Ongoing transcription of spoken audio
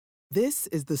This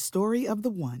is the story of the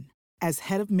one. As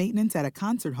head of maintenance at a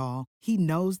concert hall, he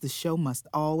knows the show must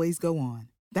always go on.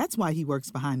 That's why he works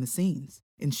behind the scenes,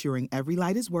 ensuring every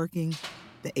light is working,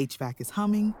 the HVAC is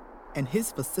humming, and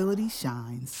his facility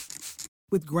shines.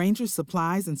 With Grainger's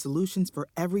supplies and solutions for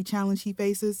every challenge he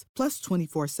faces, plus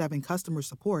 24/7 customer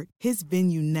support, his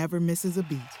venue never misses a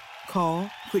beat. Call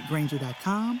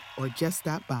quickgrainger.com or just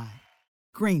stop by.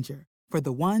 Grainger, for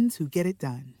the ones who get it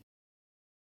done.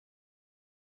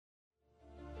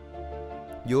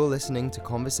 You're listening to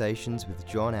Conversations with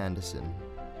John Anderson,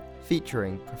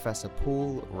 featuring Professor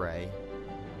Paul Rahe.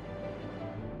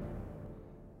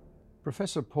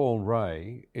 Professor Paul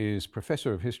Rahe is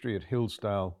Professor of History at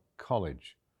Hillsdale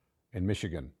College in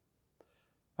Michigan.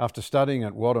 After studying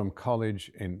at Wadham College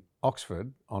in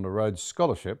Oxford on a Rhodes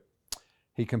Scholarship,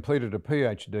 he completed a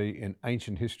PhD in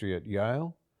ancient history at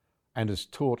Yale and has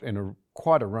taught in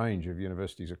quite a range of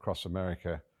universities across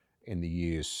America in the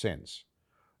years since.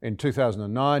 In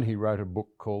 2009, he wrote a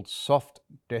book called Soft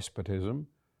Despotism,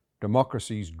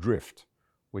 Democracy's Drift,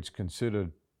 which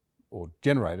considered or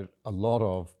generated a lot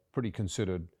of pretty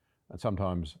considered and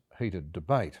sometimes heated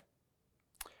debate.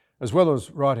 As well as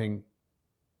writing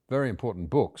very important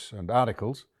books and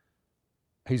articles,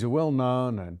 he's a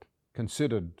well-known and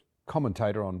considered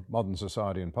commentator on modern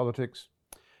society and politics.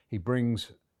 He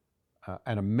brings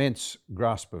an immense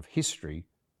grasp of history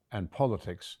and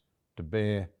politics to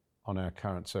bear on our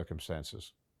current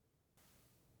circumstances.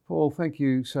 Paul, thank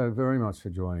you so very much for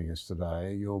joining us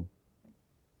today. Your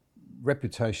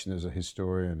reputation as a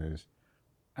historian is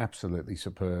absolutely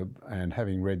superb, and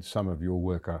having read some of your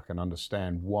work, I can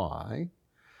understand why.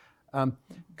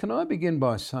 Can I begin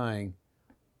by saying,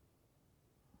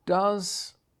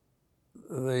 does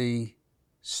the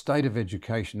state of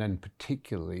education, and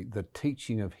particularly the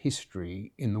teaching of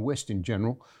history in the West in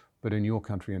general, but in your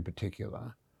country in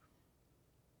particular,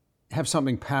 have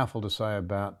something powerful to say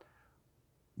about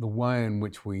the way in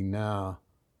which we now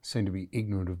seem to be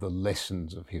ignorant of the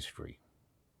lessons of history?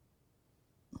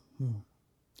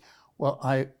 Well,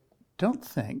 I don't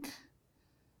think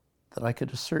that I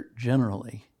could assert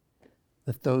generally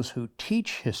that those who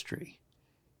teach history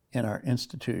in our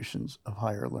institutions of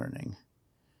higher learning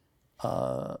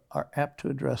are apt to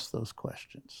address those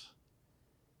questions.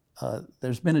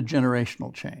 There's been a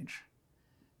generational change.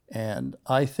 And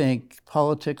I think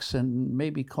politics and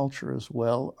maybe culture as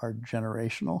well are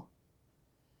generational.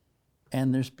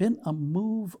 And there's been a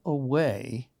move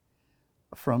away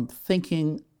from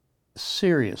thinking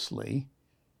seriously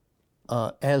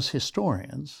as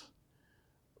historians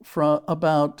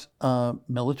about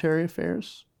military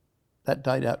affairs. That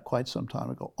died out quite some time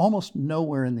ago. Almost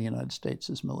nowhere in the United States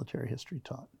is military history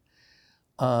taught.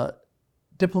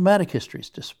 Diplomatic history's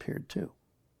disappeared too.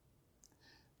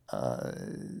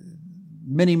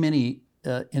 Many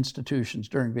institutions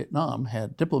during Vietnam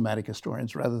had diplomatic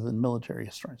historians rather than military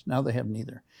historians. Now they have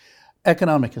neither.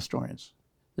 Economic historians.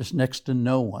 There's next to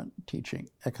no one teaching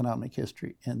economic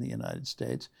history in the United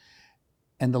States.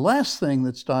 And the last thing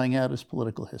that's dying out is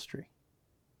political history.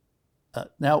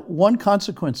 Now, one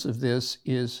consequence of this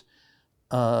is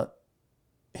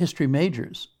history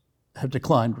majors have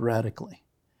declined radically.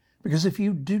 Because if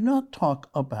you do not talk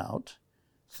about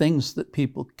things that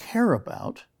people care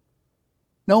about,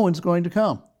 no one's going to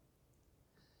come.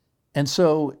 And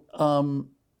so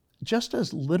just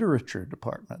as literature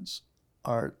departments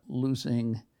are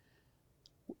losing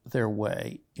their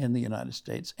way in the United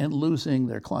States and losing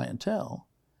their clientele,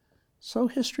 so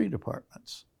history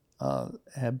departments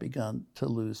have begun to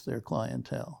lose their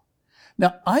clientele.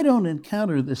 Now, I don't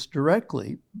encounter this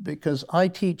directly because I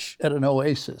teach at an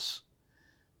oasis.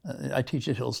 I teach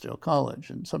at Hillsdale College,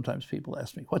 and sometimes people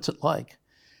ask me, what's it like?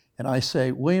 And I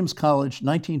say, Williams College,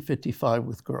 1955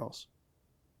 with girls.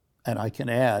 And I can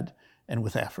add, and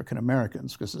with African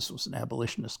Americans, because this was an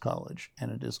abolitionist college,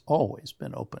 and it has always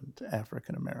been open to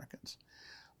African Americans.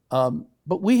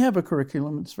 But we have a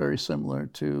curriculum that's very similar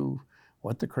to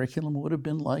what the curriculum would have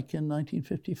been like in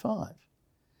 1955.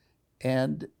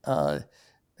 And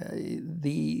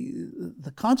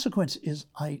the consequence is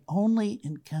I only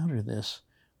encounter this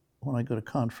when I go to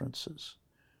conferences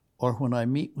or when I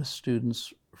meet with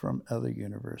students from other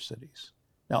universities.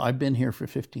 Now, I've been here for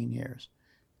 15 years,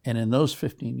 and in those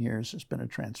 15 years, there's been a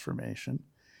transformation,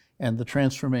 and the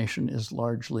transformation is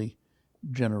largely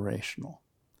generational.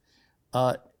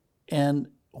 And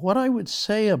what I would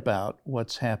say about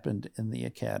what's happened in the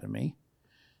academy,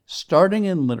 starting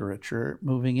in literature,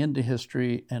 moving into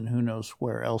history, and who knows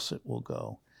where else it will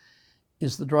go,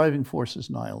 is the driving force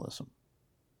is nihilism.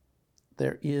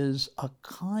 There is a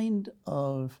kind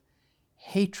of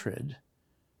hatred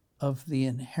of the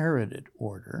inherited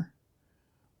order,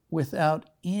 without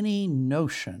any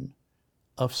notion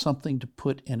of something to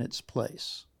put in its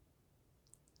place.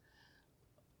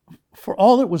 For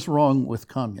all that was wrong with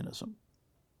communism,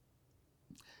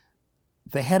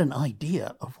 they had an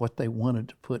idea of what they wanted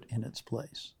to put in its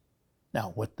place.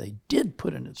 Now, what they did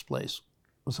put in its place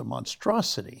was a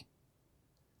monstrosity,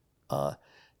 and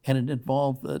it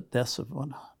involved the deaths of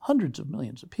hundreds of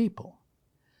millions of people.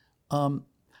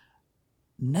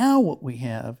 Now what we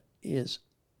have is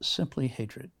simply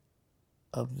hatred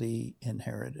of the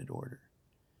inherited order.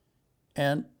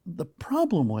 And the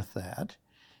problem with that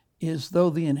is, though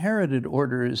the inherited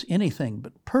order is anything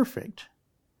but perfect,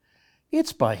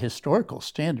 it's by historical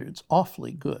standards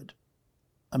awfully good.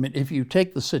 I mean, if you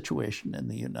take the situation in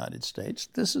the United States,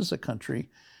 this is a country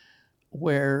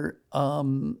where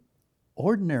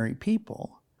ordinary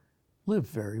people live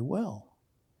very well.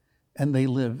 And they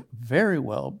live very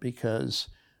well because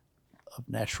of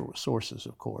natural resources,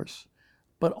 of course,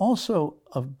 but also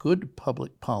of good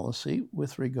public policy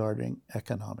with regarding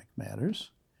economic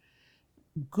matters,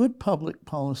 good public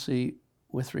policy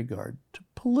with regard to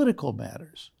political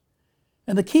matters.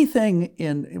 And the key thing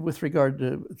with regard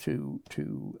to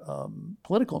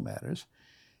political matters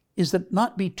is that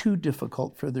not be too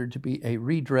difficult for there to be a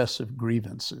redress of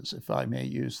grievances, if I may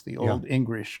use the old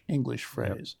English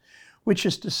phrase, which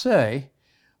is to say,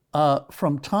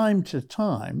 from time to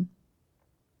time,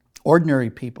 ordinary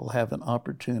people have an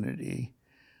opportunity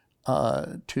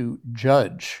to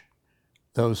judge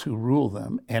those who rule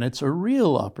them, and it's a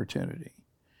real opportunity.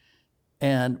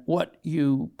 And what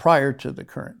you, prior to the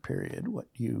current period, what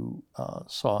you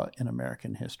saw in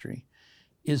American history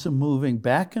is a moving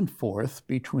back and forth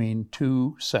between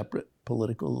two separate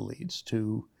political elites,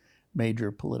 two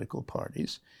major political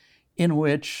parties, in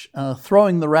which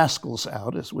throwing the rascals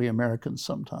out, as we Americans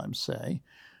sometimes say,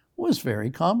 was very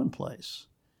commonplace.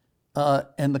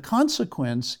 And the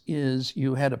consequence is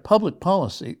you had a public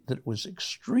policy that was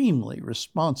extremely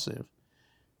responsive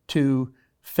to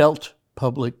felt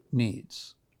public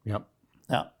needs. Yep.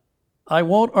 Now, I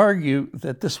won't argue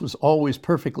that this was always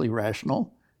perfectly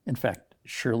rational. In fact,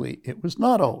 surely it was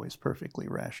not always perfectly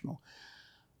rational.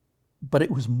 But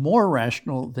it was more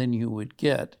rational than you would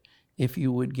get if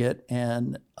you would get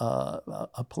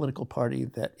a political party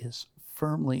that is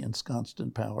firmly ensconced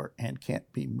in power and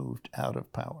can't be moved out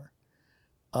of power.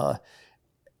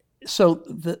 So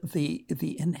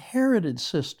the inherited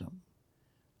system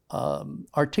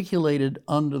articulated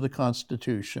under the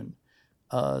Constitution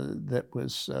that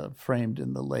was framed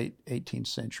in the late 18th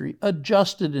century,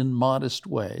 adjusted in modest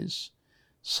ways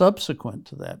subsequent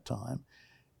to that time,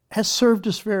 has served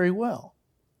us very well.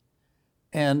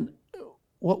 And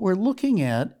what we're looking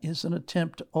at is an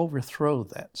attempt to overthrow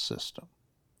that system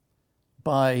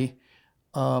by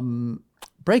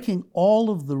breaking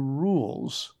all of the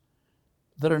rules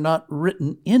that are not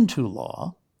written into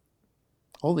law,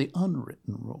 all the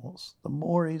unwritten rules, the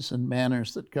mores and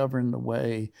manners that govern the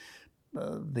way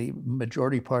the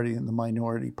majority party and the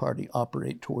minority party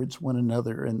operate towards one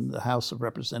another in the House of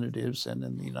Representatives and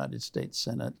in the United States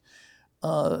Senate,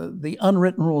 the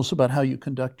unwritten rules about how you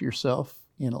conduct yourself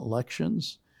in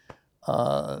elections,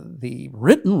 the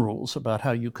written rules about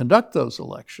how you conduct those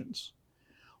elections.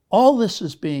 All this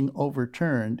is being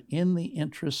overturned in the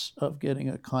interests of getting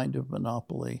a kind of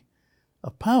monopoly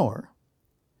of power.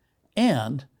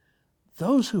 And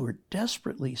those who are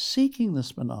desperately seeking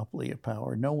this monopoly of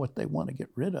power know what they want to get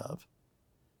rid of,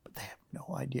 but they have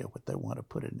no idea what they want to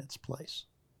put in its place.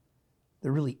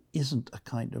 There really isn't a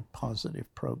kind of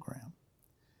positive program.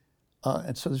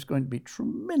 And so there's going to be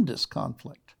tremendous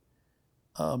conflict.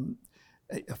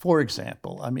 For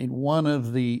example, I mean, one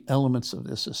of the elements of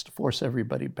this is to force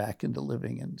everybody back into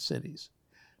living in cities.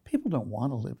 People don't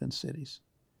want to live in cities.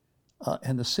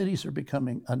 And the cities are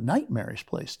becoming a nightmarish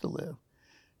place to live.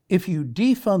 If you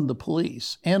defund the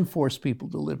police and force people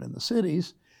to live in the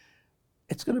cities,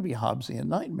 it's going to be a Hobbesian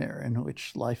nightmare in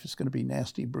which life is going to be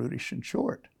nasty, brutish, and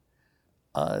short.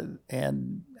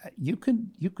 And you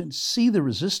can see the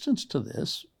resistance to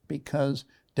this because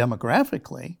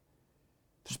demographically,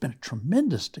 there's been a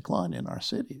tremendous decline in our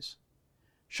cities.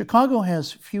 Chicago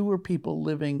has fewer people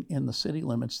living in the city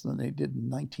limits than they did in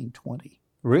 1920.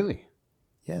 Really?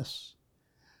 Yes.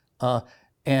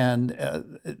 In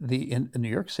New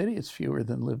York City, it's fewer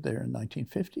than lived there in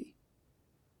 1950.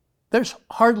 There's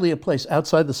hardly a place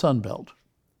outside the Sun Belt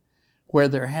where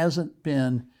there hasn't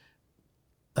been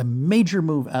a major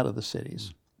move out of the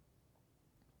cities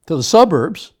to the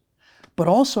suburbs, but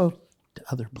also to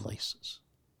other places.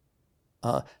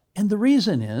 And the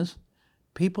reason is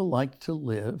people like to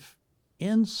live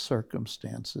in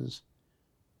circumstances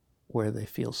where they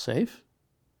feel safe,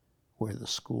 where the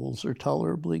schools are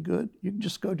tolerably good. You can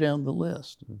just go down the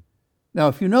list. Now,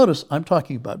 if you notice, I'm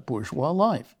talking about bourgeois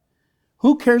life.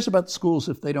 Who cares about schools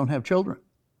if they don't have children?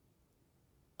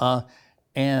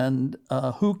 And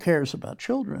who cares about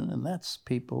children? And that's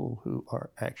people who are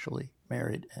actually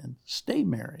married and stay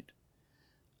married.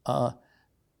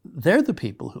 They're the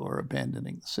people who are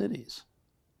abandoning the cities.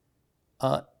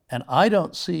 And I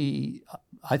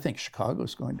think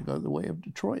Chicago's going to go the way of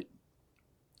Detroit,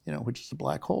 which is a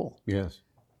black hole. Yes.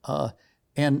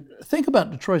 And think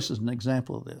about Detroit as an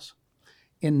example of this.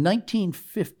 In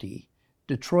 1950,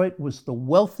 Detroit was the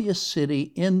wealthiest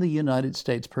city in the United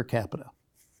States per capita.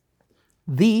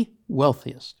 The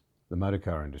wealthiest. The motor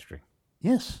car industry.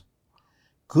 Yes.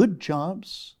 Good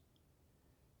jobs.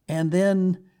 And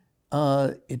then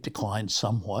it declined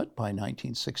somewhat by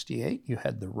 1968. You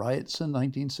had the riots in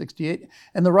 1968,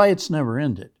 and the riots never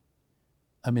ended.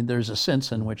 I mean, there's a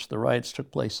sense in which the riots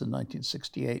took place in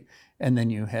 1968, and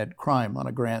then you had crime on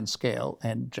a grand scale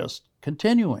and just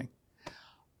continuing.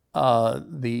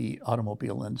 The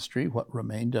automobile industry, what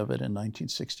remained of it in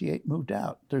 1968, moved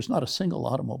out. There's not a single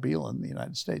automobile in the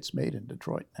United States made in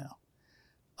Detroit now.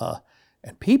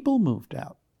 And people moved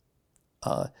out.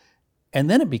 And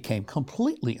then it became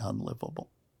completely unlivable.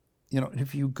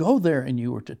 If you go there and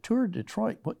you were to tour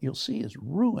Detroit, what you'll see is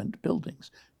ruined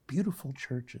buildings, beautiful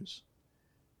churches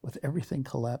with everything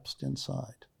collapsed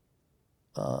inside.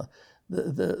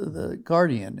 The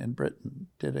Guardian in Britain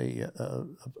did a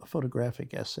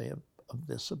photographic essay of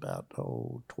this about,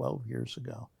 12 years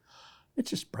ago. It's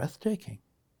just breathtaking.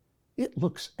 It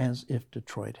looks as if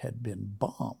Detroit had been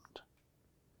bombed,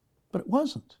 but it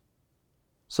wasn't.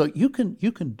 So you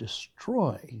can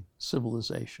destroy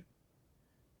civilization.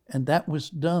 And that was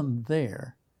done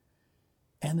there.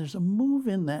 And there's a move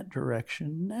in that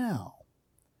direction now.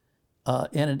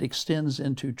 And it extends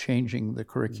into changing the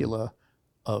curricula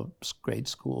of grade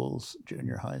schools,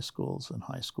 junior high schools, and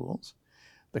high schools.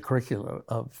 The curricula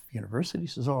of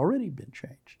universities has already been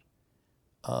changed.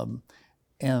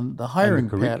 And the hiring and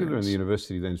the curriculum patterns, in the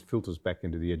university then filters back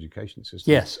into the education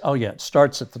system. Yes. Oh, yeah. It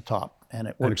starts at the top and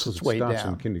it works its way down. It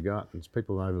starts in kindergartens.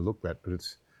 People overlook that, but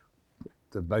it's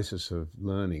the basis of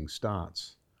learning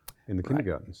starts in the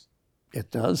kindergartens.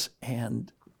 It does,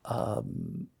 and there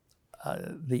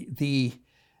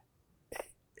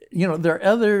are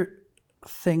other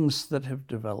things that have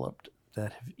developed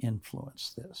that have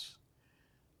influenced this.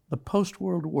 The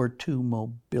post-World War II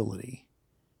mobility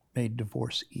made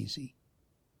divorce easy.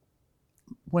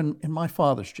 When in my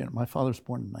father's was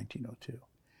born in 1902.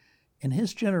 In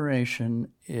his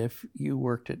generation, if you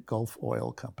worked at Gulf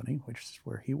Oil Company, which is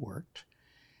where he worked,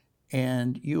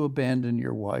 and you abandoned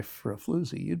your wife for a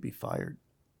floozy, you'd be fired.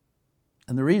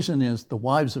 And the reason is the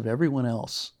wives of everyone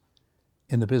else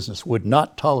in the business would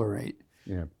not tolerate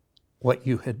what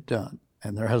you had done,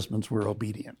 and their husbands were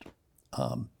obedient.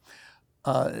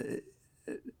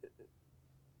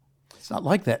 It's not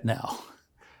like that now.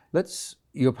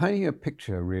 You're painting a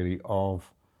picture really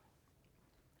of,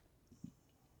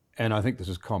 and I think this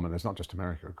is common, it's not just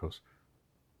America, of course,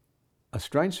 a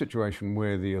strange situation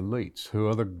where the elites, who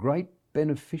are the great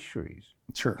beneficiaries,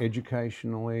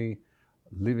 educationally,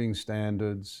 living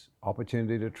standards,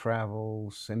 opportunity to travel,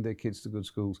 send their kids to good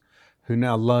schools, who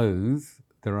now loathe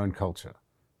their own culture,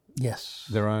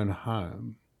 their own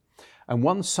home. And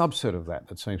one subset of that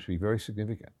seems to be very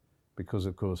significant, because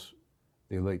of course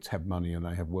the elites have money and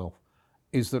they have wealth,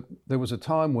 is that there was a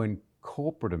time when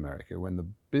corporate America, when the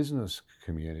business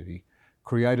community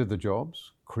created the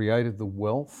jobs, created the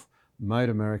wealth, made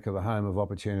America the home of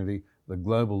opportunity, the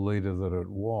global leader that it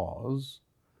was.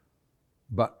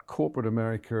 But corporate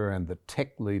America and the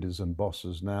tech leaders and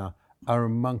bosses now are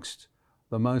amongst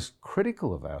the most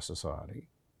critical of our society,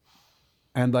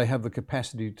 and they have the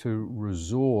capacity to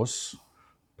resource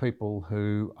people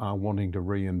who are wanting to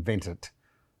reinvent it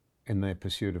in their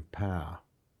pursuit of power.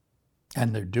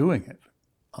 And they're doing it.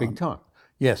 Big time.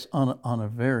 Yes, on a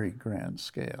very grand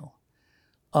scale.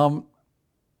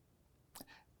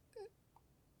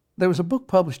 There was a book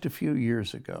published a few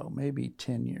years ago, maybe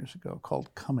 10 years ago,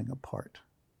 called Coming Apart.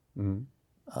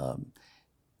 Mm-hmm.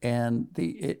 And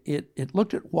it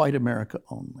looked at white America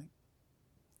only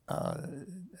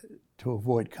to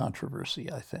avoid controversy,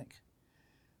 I think.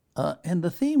 And the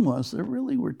theme was there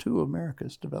really were two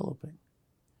Americas developing.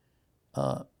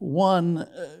 One,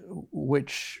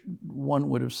 which one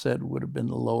would have said would have been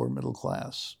the lower middle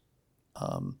class,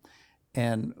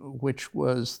 and which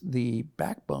was the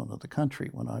backbone of the country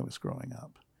when I was growing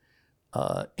up.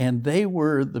 And they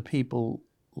were the people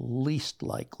least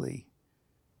likely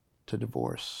to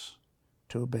divorce,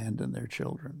 to abandon their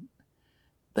children.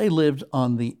 they lived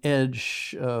on the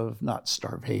edge of not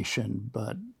starvation,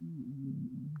 but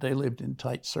they lived in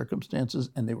tight circumstances,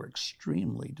 and they were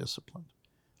extremely disciplined.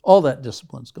 All that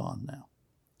discipline's gone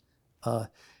now.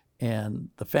 And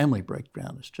the family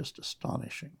breakdown is just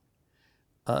astonishing.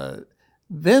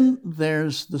 Then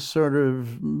there's the sort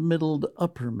of middle to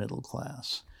upper middle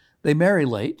class. They marry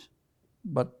late,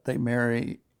 but they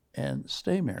marry and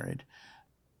stay married.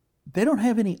 They don't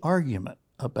have any argument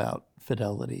about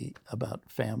fidelity,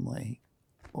 about family,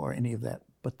 or any of that,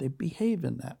 but they behave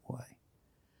in that way.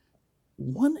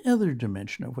 One other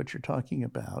dimension of what you're talking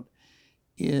about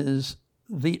is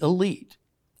the elite,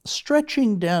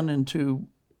 stretching down into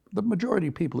the majority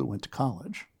of people who went to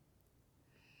college,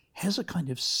 has a kind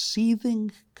of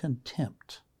seething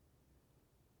contempt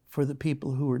for the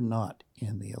people who are not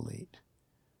in the elite.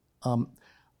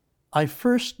 I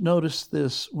first noticed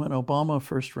this when Obama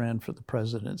first ran for the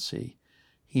presidency.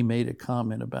 He made a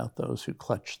comment about those who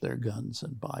clutch their guns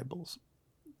and Bibles,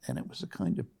 and it was a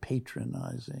kind of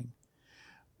patronizing.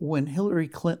 When Hillary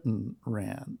Clinton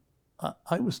ran,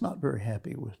 I was not very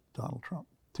happy with Donald Trump.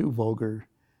 Too vulgar.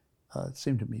 It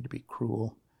seemed to me to be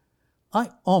cruel.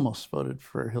 I almost voted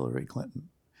for Hillary Clinton,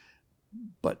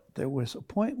 but there was a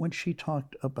point when she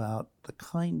talked about the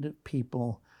kind of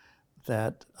people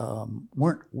that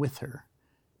weren't with her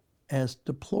as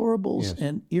deplorables Yes.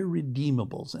 and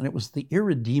irredeemables, and it was the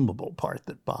irredeemable part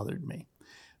that bothered me.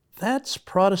 That's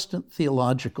Protestant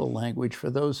theological language for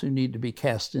those who need to be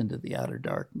cast into the outer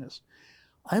darkness.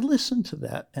 I listened to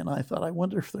that, and I thought, I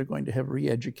wonder if they're going to have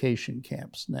re-education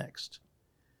camps next.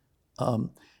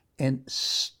 And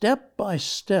step by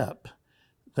step,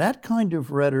 that kind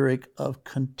of rhetoric of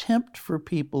contempt for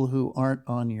people who aren't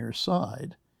on your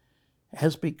side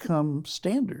has become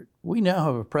standard. We now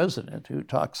have a president who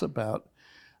talks about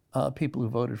people who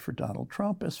voted for Donald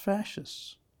Trump as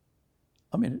fascists.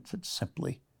 I mean, it's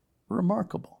simply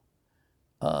remarkable.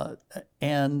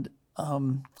 And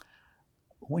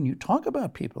when you talk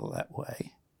about people that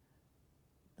way,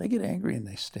 they get angry and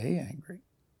they stay angry.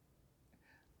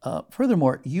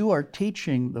 Furthermore, you are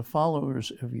teaching the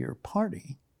followers of your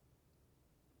party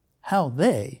how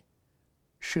they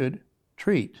should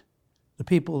treat the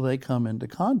people they come into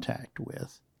contact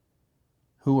with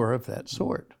who are of that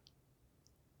sort.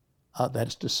 That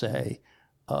is to say,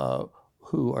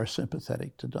 who are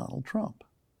sympathetic to Donald Trump.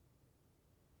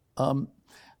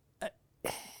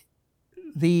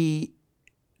 The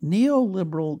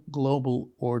neoliberal global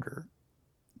order,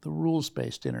 the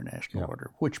rules-based international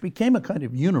order, which became a kind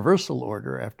of universal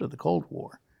order after the Cold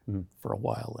War, for a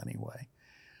while anyway,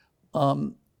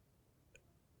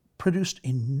 produced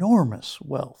enormous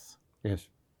wealth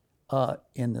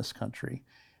in this country.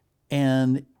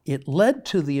 And it led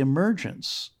to the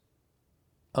emergence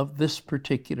of this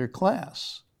particular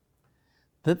class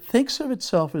that thinks of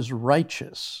itself as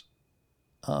righteous.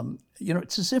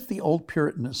 It's as if the old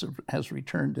Puritanism has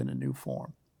returned in a new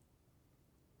form.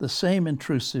 The same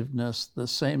intrusiveness, the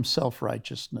same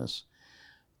self-righteousness,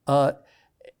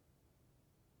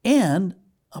 and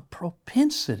a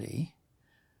propensity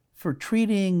for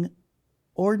treating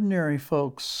ordinary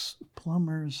folks,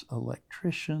 plumbers,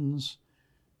 electricians,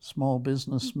 small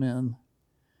businessmen,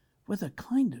 with a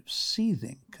kind of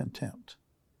seething contempt.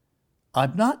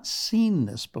 I've not seen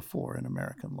this before in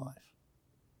American life.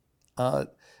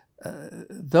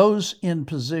 Those in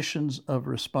positions of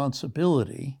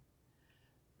responsibility,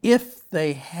 if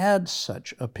they had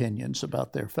such opinions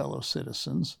about their fellow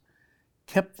citizens,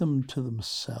 kept them to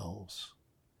themselves.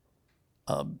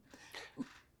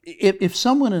 If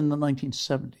someone in the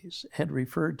 1970s had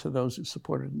referred to those who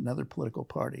supported another political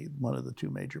party, one of the two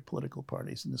major political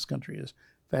parties in this country, as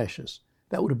fascists,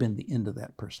 that would have been the end of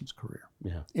that person's career.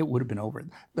 Yeah. It would have been over.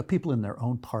 The people in their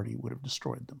own party would have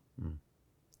destroyed them.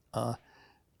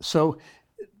 So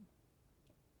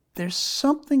there's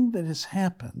something that has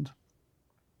happened,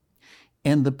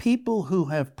 and the people who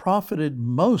have profited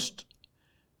most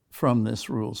from this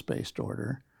rules-based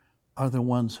order are the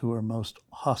ones who are most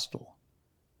hostile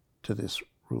to this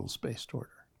rules-based order.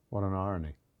 What an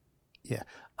irony. Yeah.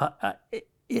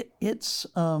 It's,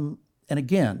 and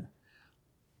again,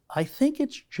 I think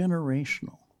it's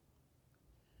generational.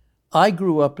 I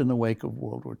grew up in the wake of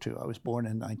World War II. I was born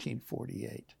in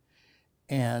 1948.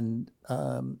 And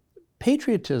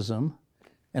patriotism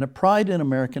and a pride in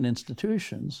American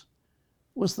institutions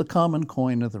was the common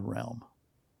coin of the realm.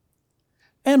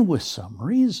 And with some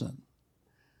reason,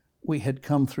 we had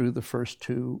come through the first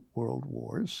two world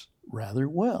wars rather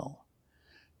well.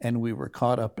 And we were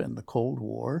caught up in the Cold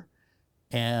War,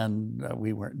 and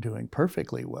we weren't doing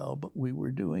perfectly well, but we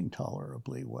were doing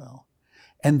tolerably well.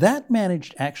 And that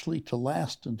managed actually to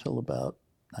last until about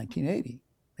 1980.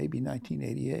 maybe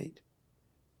 1988.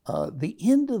 The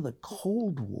end of the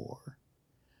Cold War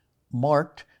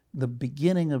marked the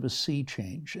beginning of a sea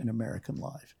change in American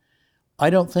life. I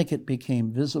don't think it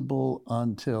became visible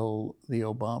until the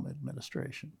Obama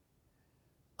administration.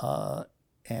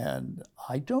 And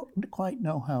I don't quite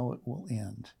know how it will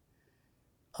end.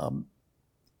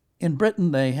 In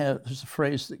Britain, there's a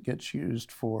phrase that gets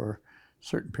used for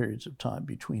certain periods of time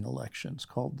between elections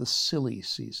called the silly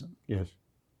season. Yes.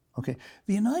 Okay.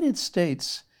 The United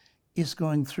States is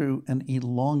going through an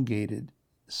elongated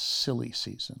silly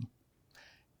season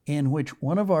in which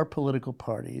one of our political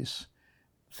parties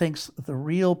thinks the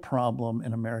real problem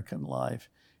in American life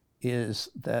is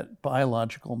that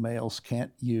biological males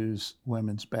can't use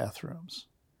women's bathrooms.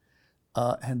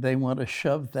 And they want to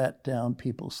shove that down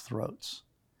people's throats.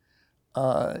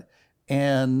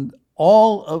 And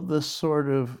all of the sort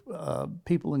of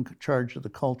people in charge of the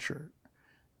culture,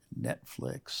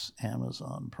 Netflix,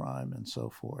 Amazon Prime, and so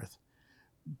forth,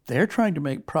 they're trying to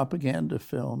make propaganda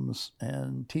films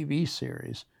and TV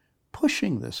series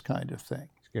pushing this kind of thing.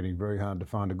 It's getting very hard to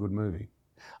find a good movie.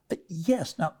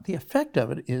 Yes. Now, the effect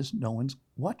of it is no one's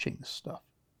watching this stuff.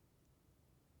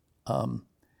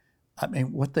 I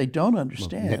mean, what they don't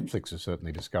understand... Well, Netflix is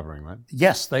certainly discovering that.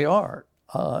 Yes, they are.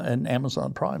 And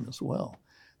Amazon Prime as well.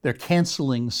 They're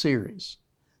canceling series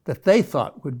that they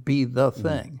thought would be the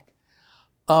thing.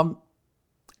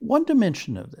 One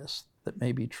dimension of this that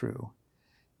may be true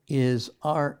is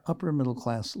our upper middle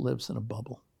class lives in a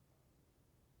bubble.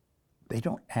 They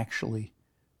don't actually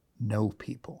know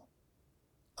people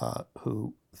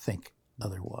who think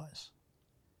otherwise.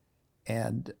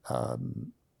 And I'll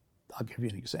give you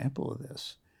an example of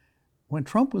this. When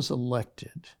Trump was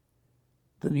elected,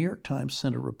 the New York Times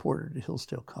sent a reporter to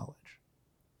Hillsdale College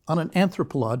on an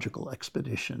anthropological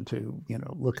expedition to,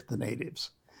 look at the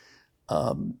natives.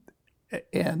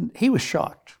 And he was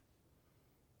shocked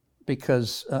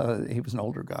because he was an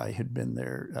older guy, had been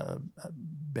their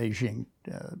Beijing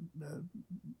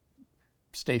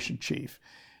station chief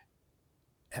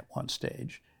at one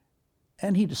stage.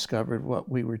 And he discovered what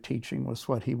we were teaching was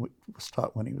what he was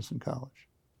taught when he was in college.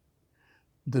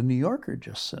 The New Yorker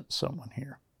just sent someone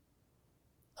here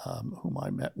whom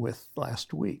I met with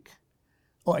last week.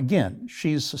 Well, again,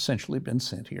 she's essentially been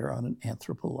sent here on an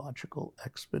anthropological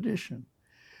expedition.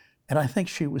 And I think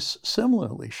she was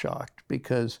similarly shocked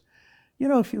because,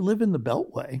 if you live in the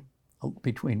Beltway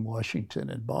between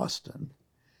Washington and Boston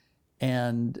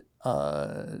and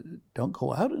don't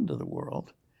go out into the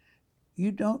world,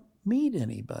 you don't meet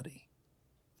anybody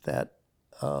that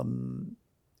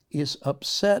is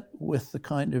upset with the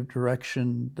kind of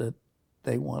direction that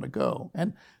they want to go.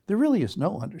 And there really is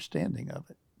no understanding of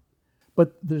it.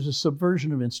 But there's a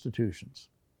subversion of institutions.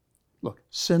 Look,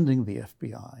 sending the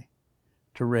FBI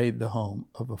to raid the home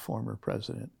of a former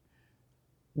president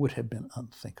would have been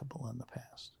unthinkable in the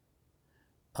past.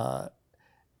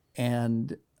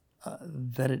 And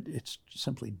that it's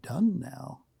simply done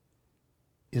now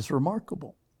is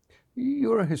remarkable.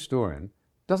 You're a historian.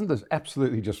 Doesn't this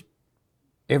absolutely just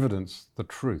evidence the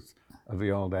truth of the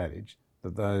old adage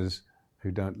that those who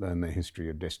don't learn their history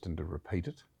are destined to repeat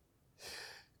it?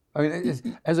 I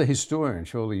mean, as a historian,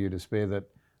 surely you despair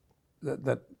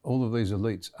that all of these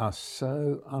elites are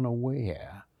so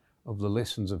unaware of the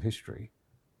lessons of history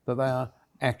that they are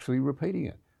actually repeating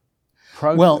it.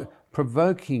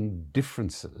 Provoking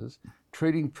differences,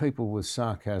 treating people with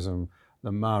sarcasm,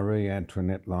 the Marie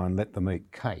Antoinette line, let them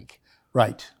eat cake.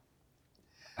 Right.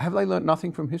 Have they learnt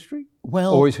nothing from history?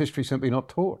 Well, or is history simply not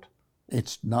taught?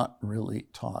 It's not really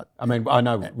taught. I mean, I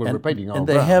know we're repeating old and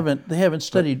ground. they haven't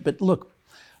studied, but look,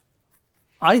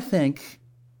 I think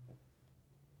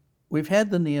we've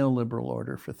had the neoliberal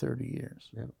order for 30 years.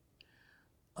 Yeah.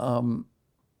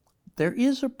 There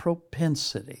is a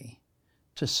propensity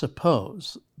to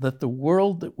suppose that the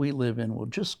world that we live in will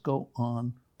just go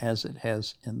on as it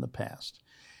has in the past.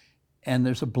 And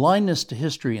there's a blindness to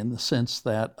history in the sense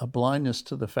that a blindness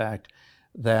to the fact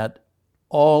that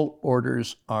all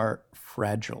orders are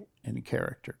fragile in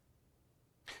character.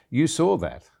 You saw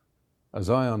that, as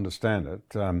I understand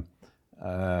it,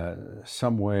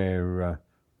 somewhere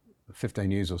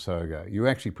 15 years or so ago. You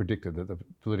actually predicted that the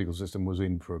political system was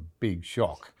in for a big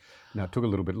shock. Now, it took a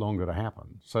little bit longer to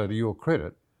happen. So to your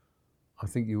credit, I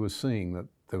think you were seeing that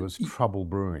there was trouble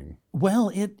brewing.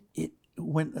 Well,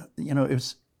 when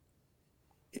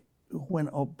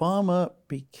Obama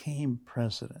became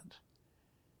president,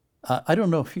 I don't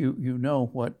know if you know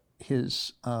what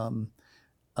his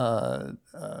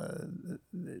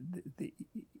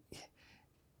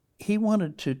he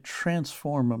wanted to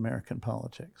transform American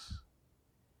politics,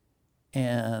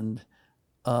 and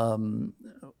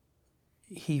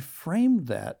he framed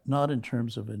that not in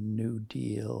terms of a New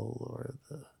Deal or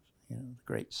the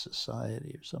Great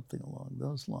Society or something along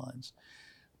those lines,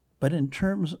 but in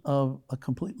terms of a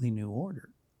completely new order.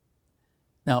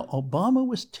 Now, Obama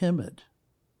was timid,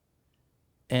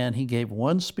 and he gave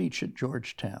one speech at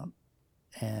Georgetown,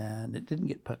 and it didn't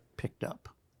get picked up.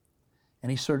 And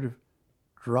he sort of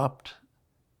dropped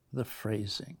the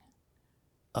phrasing.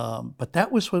 But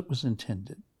that was what was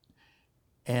intended.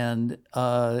 And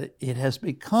it has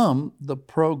become the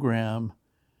program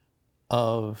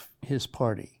of his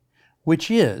party, which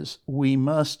is we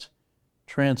must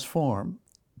transform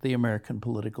the American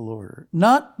political order.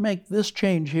 Not make this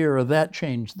change here or that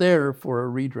change there for a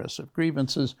redress of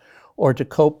grievances or to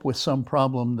cope with some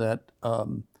problem that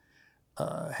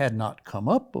had not come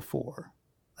up before.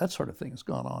 That sort of thing has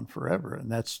gone on forever,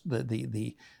 and that's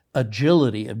the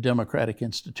agility of democratic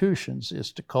institutions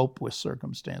is to cope with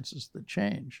circumstances that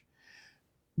change.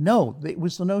 No, it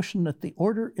was the notion that the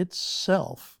order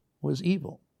itself was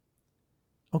evil.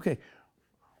 Okay,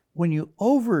 when you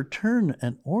overturn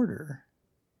an order,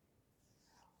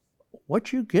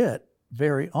 what you get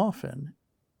very often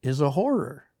is a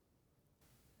horror.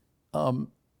 The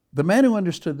man who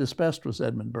understood this best was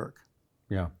Edmund Burke.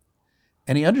 Yeah.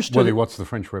 And he understood. Well, he watched the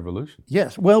French Revolution.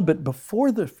 Yes. Well, but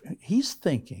before he's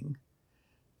thinking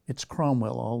it's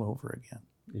Cromwell all over again.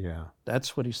 Yeah.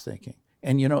 That's what he's thinking.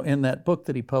 And in that book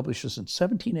that he publishes in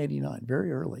 1789,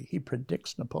 very early, he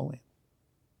predicts Napoleon.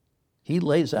 He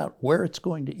lays out where it's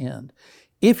going to end.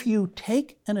 If you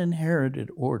take an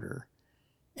inherited order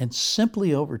and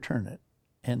simply overturn it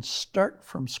and start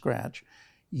from scratch,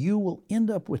 you will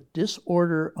end up with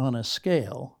disorder on a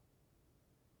scale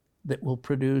that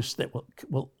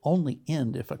will only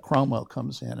end if a Cromwell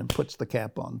comes in and puts the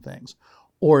cap on things,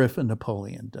 or if a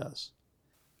Napoleon does.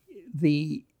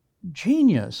 The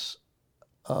genius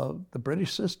of the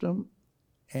British system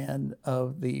and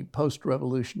of the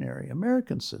post-revolutionary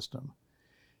American system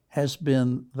has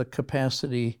been the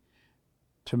capacity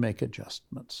to make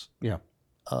adjustments. Yeah.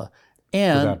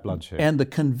 And without bloodshed. And the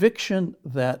conviction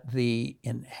that the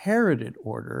inherited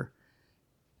order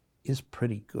is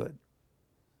pretty good.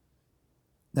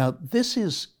 Now, this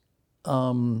is, I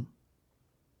want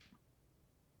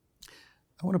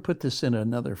to put this in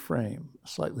another frame, a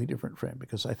slightly different frame,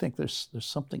 because I think there's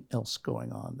something else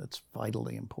going on that's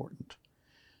vitally important.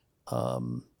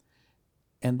 And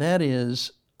that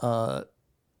is,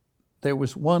 there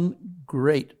was one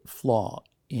great flaw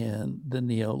in the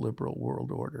neoliberal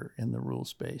world order, in the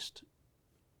rules-based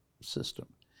system,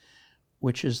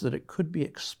 which is that it could be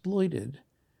exploited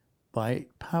by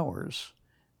powers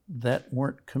that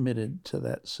weren't committed to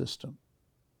that system.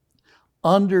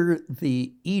 Under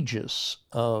the aegis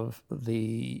of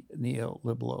the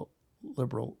neoliberal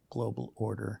global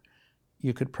order,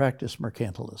 you could practice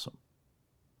mercantilism.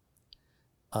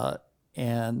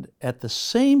 And at the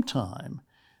same time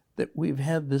that we've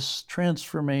had this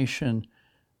transformation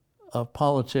of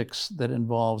politics that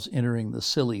involves entering the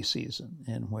silly season,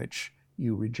 in which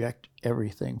you reject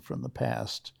everything from the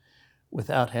past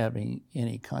without having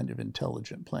any kind of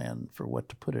intelligent plan for what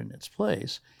to put in its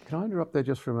place. Can I interrupt there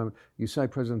just for a moment? You say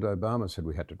President Obama said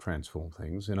we had to transform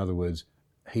things. In other words,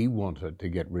 he wanted to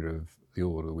get rid of the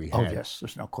order we had. Oh, yes,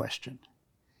 there's no question.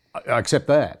 I accept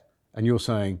that. And you're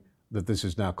saying that this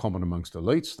is now common amongst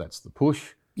elites. That's the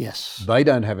push. Yes. They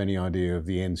don't have any idea of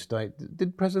the end state.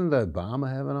 Did President Obama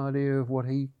have an idea of what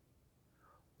he...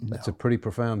 No. That's a pretty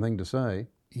profound thing to say.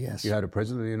 Yes. You had a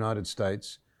President of the United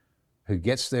States who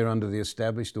gets there under the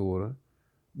established order,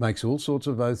 makes all sorts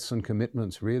of oaths and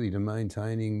commitments really to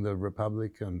maintaining the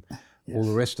republic and all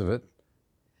the rest of it,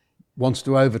 wants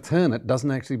to overturn it,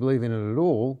 doesn't actually believe in it at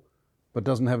all, but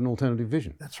doesn't have an alternative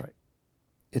vision. That's right.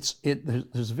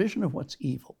 There's a vision of what's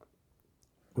evil,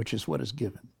 which is what is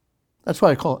given. That's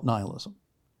why I call it nihilism.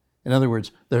 In other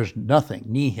words, there's nothing,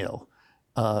 nihil,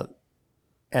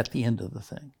 at the end of the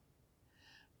thing.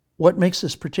 What makes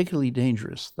this particularly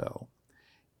dangerous, though,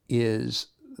 is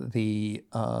the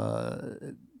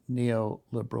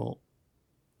neoliberal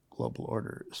global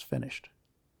order is finished.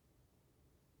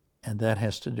 And that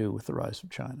has to do with the rise of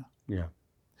China. Yeah.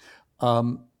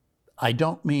 I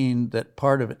don't mean that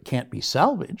part of it can't be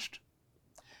salvaged,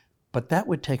 but that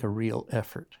would take a real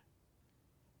effort.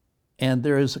 And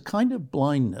there is a kind of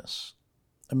blindness.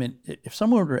 I mean, if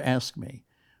someone were to ask me,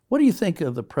 what do you think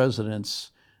of the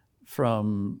presidents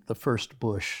from the first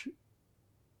Bush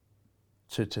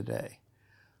to today?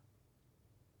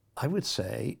 I would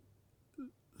say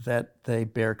that they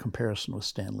bear comparison with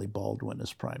Stanley Baldwin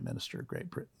as Prime Minister of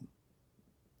Great Britain.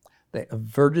 They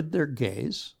averted their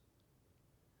gaze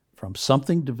from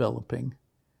something developing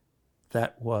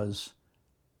that was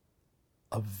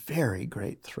a very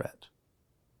great threat.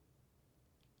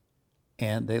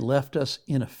 And they left us,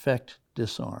 in effect,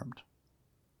 disarmed.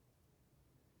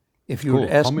 If you would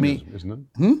ask me... Isn't it?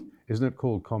 Hmm? Isn't it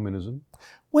called communism?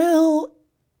 Well,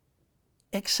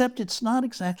 except it's not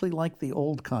exactly like the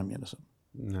old communism.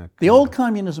 No. The old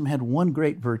communism had one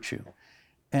great virtue,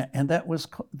 and that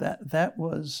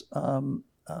was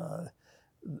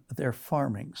their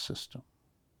farming system,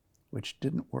 which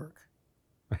didn't work.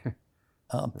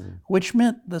 Which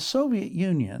meant the Soviet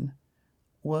Union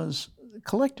was,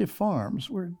 collective farms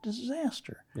were a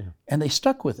disaster. Yeah. And they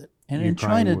stuck with it. And in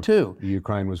China too.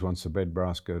 Ukraine was once the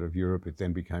breadbasket of Europe. It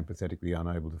then became pathetically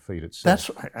unable to feed itself.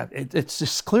 It's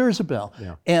as clear as a bell.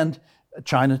 Yeah. And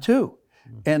China too.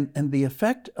 And the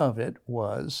effect of it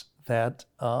was that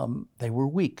they were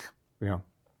weak. Yeah.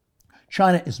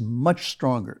 China is much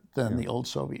stronger than the old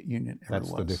Soviet Union ever was.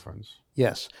 That's the difference.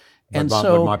 Yes. But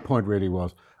my point really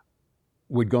was,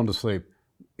 we'd gone to sleep.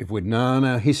 If we'd known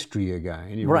our history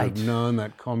again, you would have known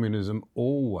that communism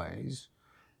always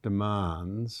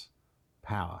demands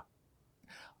power.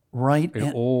 Right.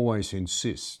 It always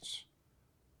insists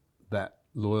that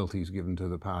loyalty is given to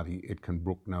the party it can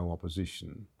brook no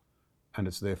opposition, and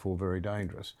it's therefore very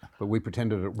dangerous. But we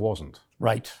pretended it wasn't.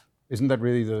 Right. Isn't that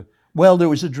really the... Well, there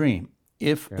was a dream.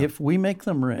 If we make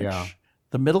them rich,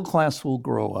 the middle class will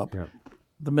grow up. Yeah.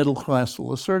 The middle class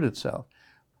will assert itself.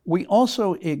 We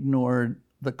also ignored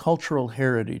the cultural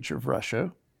heritage of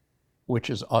Russia, which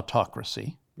is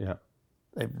autocracy. Yeah.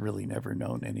 They've really never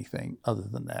known anything other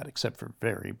than that, except for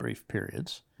very brief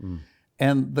periods.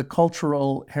 And the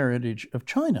cultural heritage of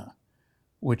China,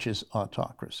 which is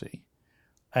autocracy,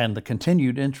 and the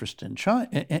continued interest in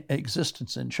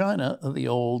existence in China of the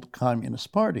old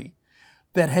Communist Party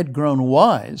that had grown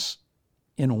wise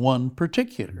in one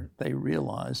particular. They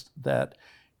realized that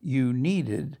you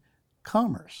needed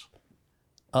commerce.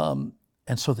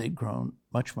 And so they'd grown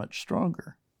much, much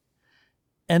stronger.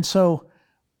 And so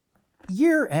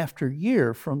year after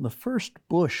year, from the first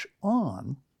Bush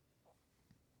on,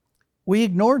 we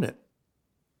ignored it.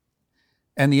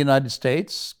 And the United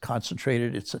States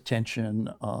concentrated its attention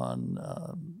on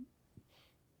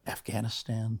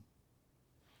Afghanistan,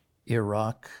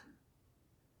 Iraq,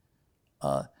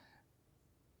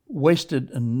 wasted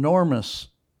enormous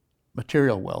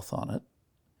material wealth on it,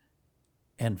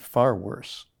 and far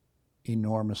worse,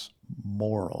 enormous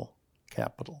moral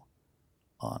capital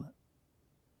on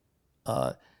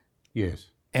it. Yes.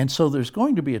 And so there's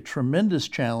going to be a tremendous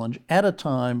challenge at a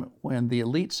time when the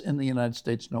elites in the United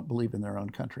States don't believe in their own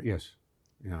country. Yes.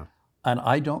 Yeah. And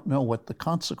I don't know what the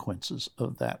consequences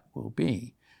of that will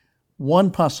be.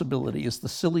 One possibility is the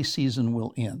silly season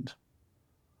will end.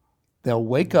 They'll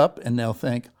wake up and they'll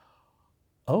think,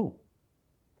 oh,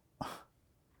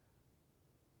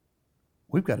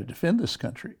 we've got to defend this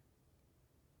country.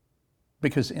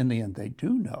 Because in the end, they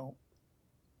do know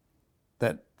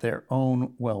that their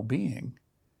own well-being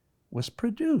was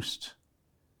produced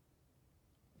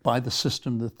by the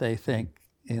system that they think,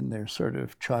 in their sort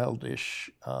of childish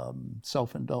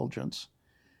self-indulgence,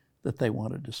 that they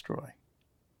want to destroy.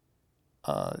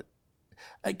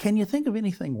 Can you think of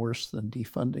anything worse than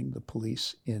defunding the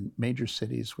police in major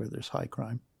cities where there's high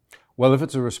crime? Well, if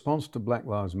it's a response to Black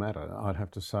Lives Matter, I'd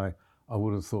have to say, I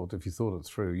would have thought, if you thought it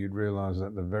through, you'd realise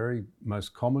that the very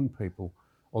most common people,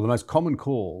 or the most common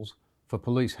calls for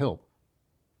police help,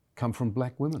 come from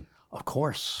black women. Of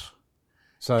course.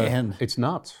 So it's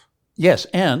nuts. Yes,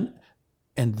 and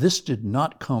this did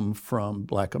not come from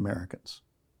black Americans.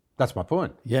 That's my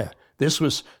point. Yeah, this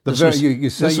was a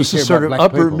sort of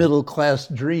upper middle class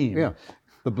dream. Yeah,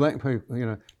 the black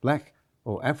people, black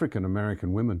or African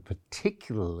American women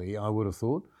particularly, I would have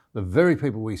thought, the very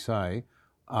people we say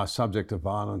are subject to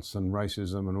violence and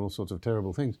racism and all sorts of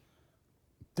terrible things.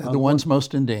 They're the ones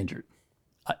most endangered.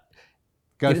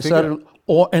 Go figure.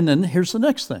 And then here's the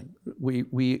next thing.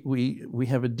 We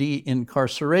have a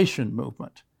de-incarceration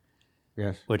movement.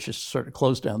 Yes. Which is sort of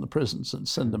close down the prisons and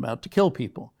send them out to kill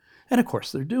people. And of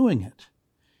course they're doing it.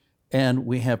 And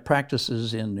we have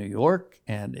practices in New York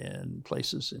and in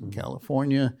places in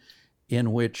California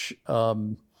in which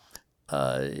you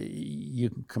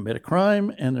can commit a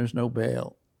crime and there's no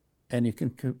bail. And you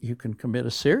can commit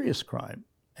a serious crime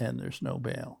and there's no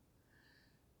bail.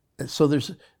 So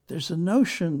there's a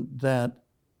notion that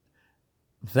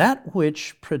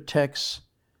which protects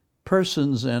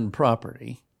persons and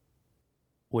property,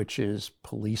 which is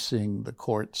policing, the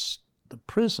courts, the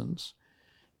prisons,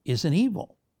 is an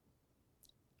evil.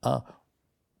 They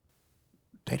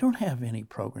don't have any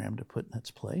program to put in its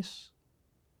place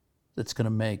that's going to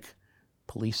make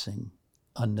policing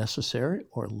unnecessary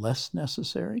or less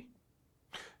necessary.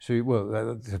 So,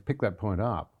 well, to pick that point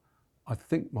up, I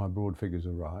think my broad figures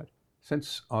are right.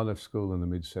 Since I left school in the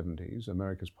mid-70s,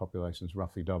 America's population's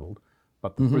roughly doubled,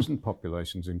 but the prison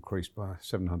population's increased by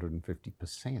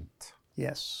 750%.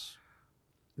 Yes.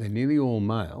 They're nearly all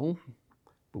male,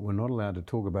 but we're not allowed to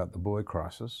talk about the boy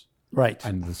crisis. Right.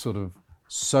 And the sort of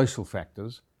social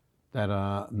factors that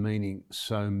are meaning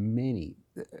so many,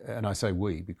 and I say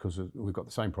we because we've got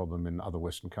the same problem in other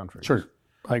Western countries. Sure,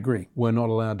 I agree. We're not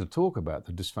allowed to talk about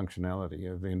the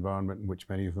dysfunctionality of the environment in which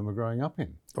many of them are growing up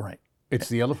in. Right. It's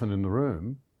the elephant in the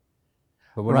room,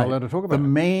 but we're not allowed to talk about it. The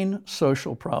main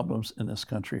social problems in this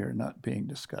country are not being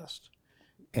discussed.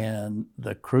 And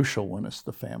the crucial one is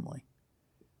the family.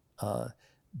 It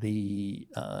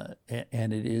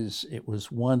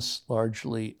was once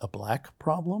largely a black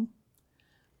problem.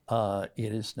 It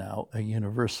is now a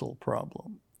universal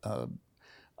problem.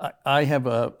 I have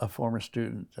a former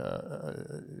student,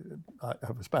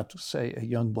 I was about to say a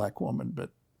young black woman, but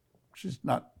she's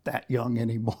not that young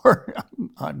anymore.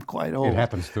 I'm quite old. It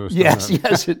happens to us.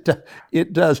 Yes,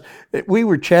 it does. We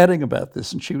were chatting about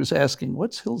this, and she was asking,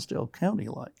 "What's Hillsdale County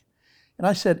like?" And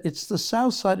I said, "It's the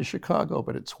south side of Chicago,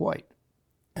 but it's white."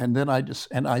 And then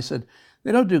I said,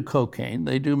 "They don't do cocaine;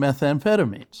 they do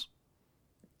methamphetamines."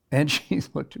 And she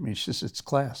looked at me. She says, "It's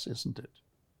class, isn't it?"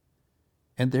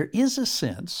 And there is a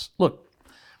sense. Look,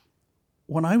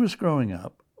 when I was growing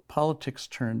up, politics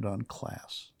turned on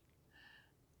class.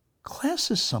 Class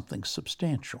is something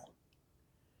substantial,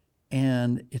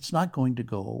 and it's not going to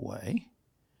go away,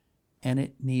 and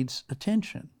it needs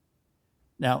attention.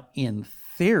 Now, in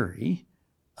theory,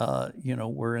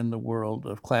 we're in the world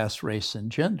of class, race,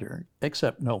 and gender,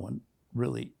 except no one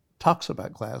really talks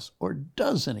about class or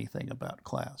does anything about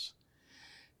class.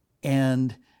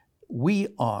 And we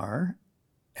are,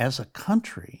 as a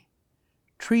country,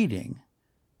 treating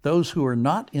those who are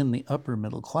not in the upper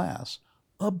middle class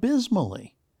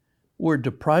abysmally. We're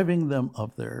depriving them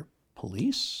of their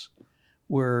police.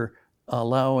 We're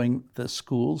allowing the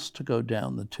schools to go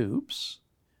down the tubes.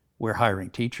 We're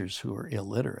hiring teachers who are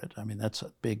illiterate. I mean, that's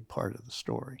a big part of the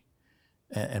story.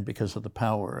 And because of the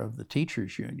power of the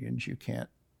teachers' unions, you can't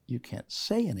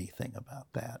say anything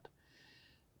about that.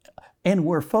 And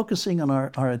we're focusing on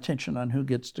our attention on who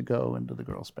gets to go into the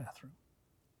girls' bathroom.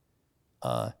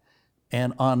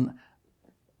 And on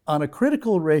a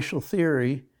critical racial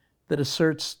theory that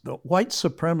asserts that white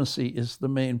supremacy is the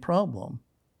main problem.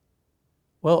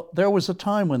 Well, there was a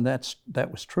time when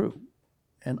that was true.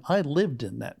 And I lived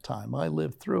in that time. I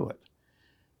lived through it.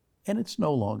 And it's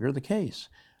no longer the case.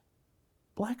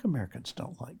 Black Americans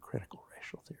don't like critical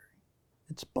racial theory.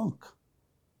 It's bunk.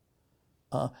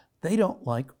 They don't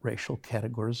like racial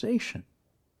categorization.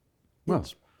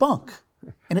 It's bunk.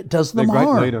 And it does them harm.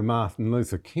 The great leader Martin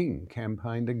Luther King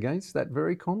campaigned against that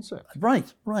very concept.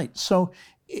 Right. So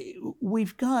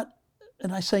we've got,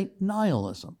 and I say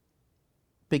nihilism,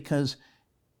 because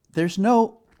there's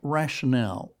no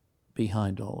rationale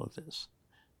behind all of this.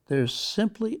 There's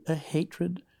simply a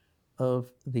hatred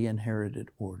of the inherited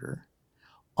order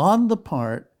on the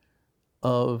part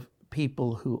of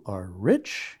people who are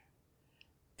rich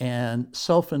and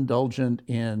self-indulgent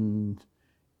in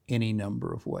any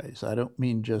number of ways. I don't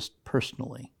mean just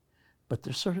personally, but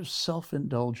they're sort of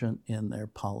self-indulgent in their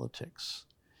politics.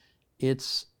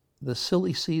 It's the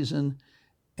silly season,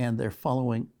 and they're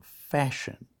following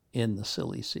fashion in the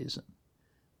silly season.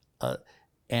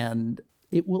 And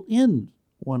it will end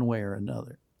one way or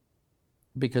another,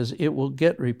 because it will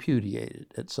get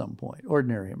repudiated at some point.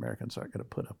 Ordinary Americans aren't going to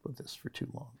put up with this for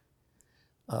too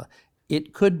long.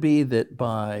 It could be that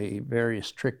by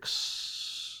various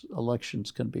tricks,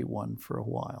 elections can be won for a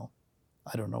while.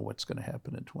 I don't know what's going to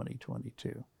happen in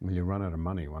 2022. Well, you run out of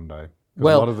money one day.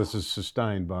 Well, a lot of this is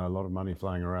sustained by a lot of money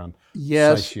flowing around,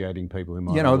 yes, satiating people who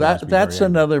might. That's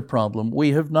another problem.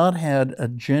 We have not had a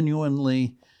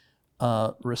genuinely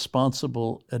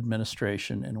responsible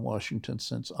administration in Washington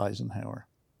since Eisenhower.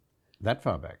 That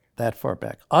far back? That far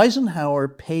back. Eisenhower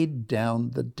paid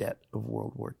down the debt of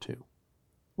World War II.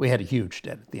 We had a huge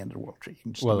debt at the end of World War II. You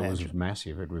can just imagine. It was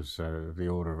massive. It was the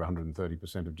order of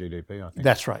 130% of GDP, I think.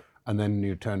 That's right. And then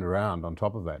you turned around on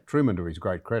top of that. Truman, to his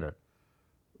great credit,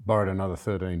 borrowed another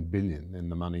 $13 billion in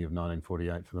the money of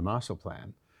 1948 for the Marshall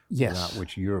Plan. Yes. Without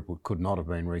which Europe could not have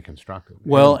been reconstructed.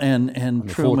 Well, and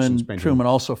Truman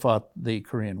also fought the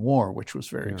Korean War, which was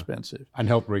very expensive. And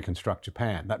helped reconstruct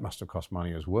Japan. That must have cost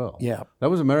money as well. Yeah.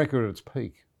 That was America at its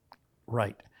peak.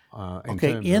 Right.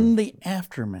 In the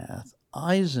aftermath,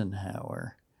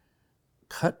 Eisenhower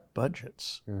cut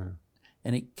budgets. Yeah.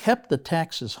 And he kept the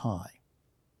taxes high.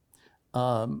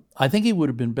 I think he would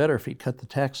have been better if he cut the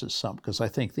taxes some, because I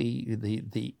think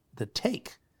the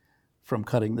take from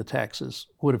cutting the taxes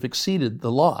would have exceeded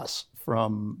the loss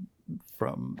from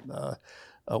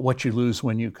what you lose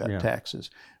when you cut taxes.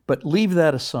 But leave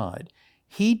that aside.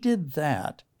 He did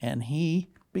that, and he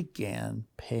began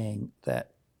paying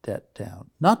that debt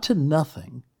down, not to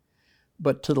nothing,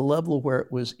 but to the level where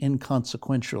it was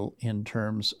inconsequential in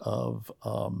terms of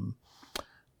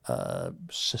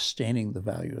sustaining the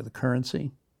value of the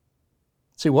currency.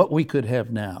 See, what we could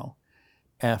have now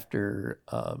after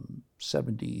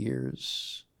 70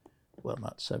 years, well,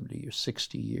 not 70 years,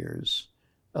 60 years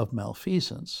of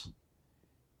malfeasance,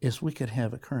 is we could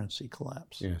have a currency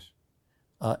collapse. Yes.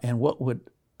 And what would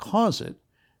cause it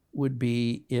would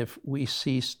be if we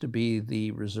cease to be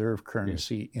the reserve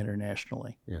currency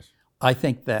internationally. Yes. I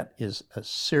think that is a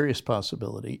serious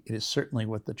possibility. It is certainly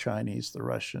what the Chinese, the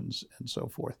Russians, and so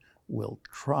forth will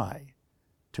try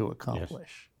to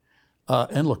accomplish.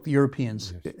 And look, the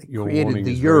Europeans created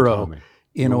the euro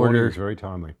in order. It's very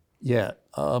timely. Yeah.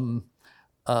 So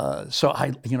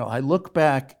I look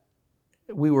back.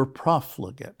 We were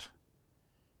profligate.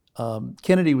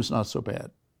 Kennedy was not so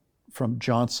bad. From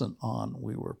Johnson on,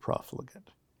 we were profligate.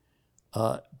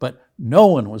 But no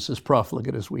one was as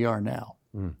profligate as we are now.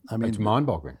 I mean, it's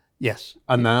mind-boggling. Yes.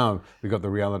 And now we've got the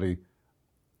reality,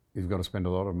 you've got to spend a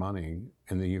lot of money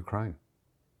in the Ukraine.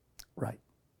 Right.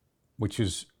 Which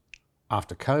is,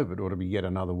 after COVID, ought to be yet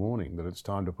another warning that it's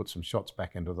time to put some shots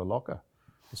back into the locker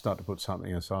and start to put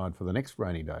something aside for the next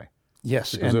rainy day.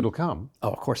 Yes. Because it'll come. Oh,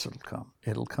 of course it'll come.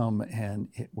 It'll come, and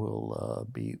it will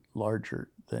be larger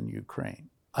than Ukraine.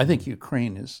 I think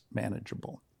Ukraine is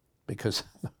manageable because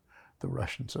the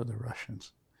Russians are the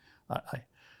Russians.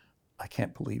 I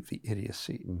can't believe the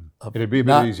idiocy of It'd be a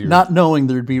bit easier. Not knowing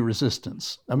there'd be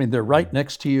resistance. I mean, they're right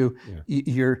next to you.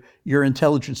 Yeah. Your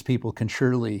intelligence people can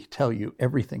surely tell you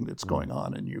everything that's going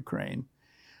on in Ukraine.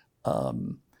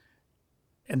 And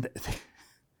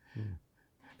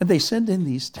they send in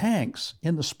these tanks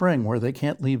in the spring where they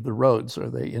can't leave the roads or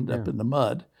they end up in the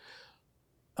mud.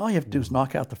 All you have to do is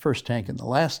knock out the first tank and the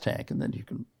last tank, and then you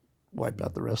can wipe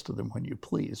out the rest of them when you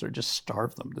please, or just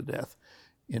starve them to death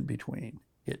in between.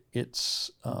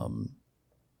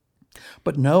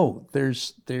 But no,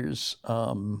 there's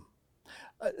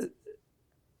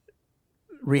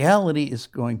reality is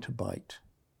going to bite,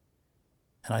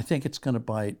 and I think it's going to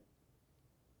bite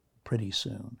pretty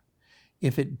soon.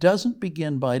 If it doesn't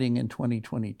begin biting in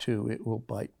 2022, it will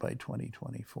bite by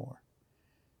 2024,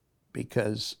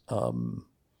 because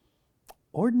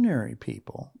ordinary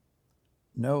people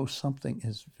know something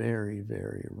is very,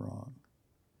 very wrong,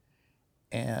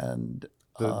 and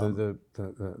the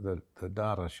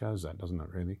data shows that, doesn't it?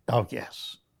 Really? Oh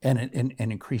yes, and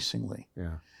increasingly.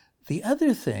 Yeah. The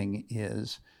other thing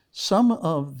is some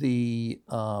of the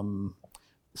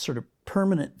sort of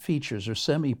permanent features or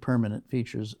semi-permanent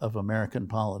features of American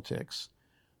politics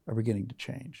are beginning to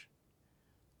change.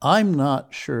 I'm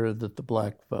not sure that the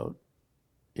black vote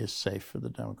is safe for the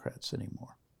Democrats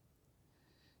anymore.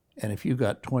 And if you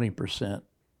got 20%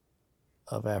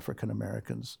 of African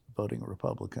Americans voting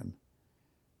Republican,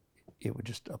 it would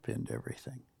just upend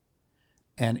everything.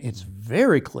 And it's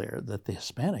very clear that the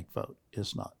Hispanic vote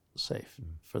is not safe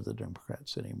for the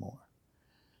Democrats anymore.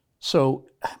 So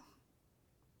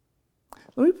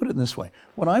let me put it this way.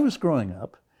 When I was growing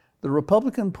up, the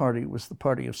Republican Party was the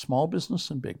party of small business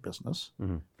and big business.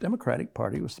 Mm-hmm. Democratic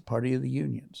Party was the party of the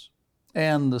unions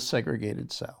and the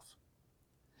segregated South.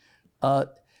 The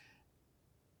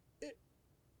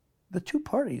two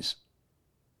parties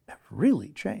have really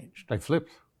changed. They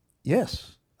flipped.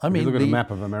 Yes. If you look at a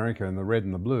map of America and the red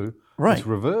and the blue, it's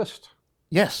reversed.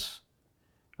 Yes.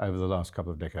 Over the last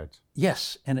couple of decades.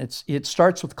 Yes, and it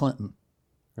starts with Clinton.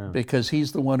 Yeah. Because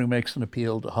he's the one who makes an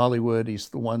appeal to Hollywood. He's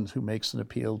the one who makes an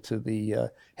appeal to the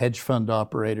hedge fund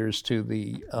operators, to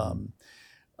the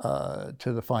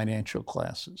financial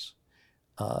classes,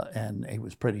 and he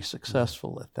was pretty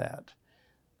successful at that.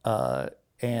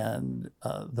 And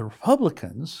the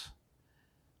Republicans,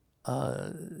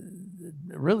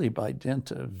 really by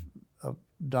dint of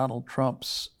Donald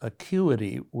Trump's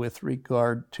acuity with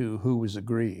regard to who was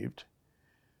aggrieved,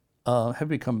 have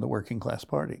become the working class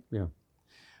party. Yeah.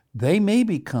 They may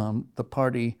become the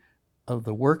party of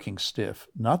the working stiff,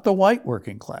 not the white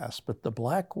working class, but the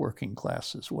black working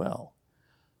class as well.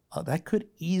 That could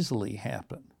easily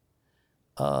happen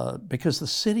because the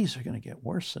cities are going to get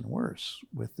worse and worse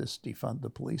with this defund the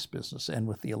police business and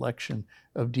with the election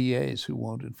of DAs who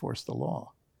won't enforce the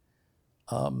law.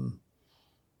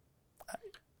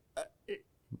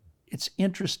 It's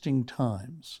interesting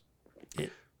times.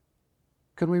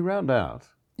 Can we round out?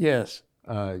 Yes.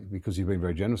 Because you've been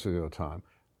very generous with your time,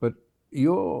 but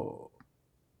your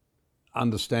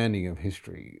understanding of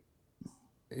history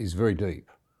is very deep.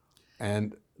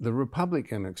 And the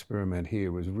Republican experiment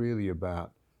here was really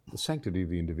about the sanctity of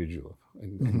the individual,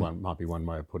 in one might be one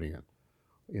way of putting it.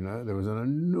 You know, there was an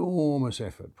enormous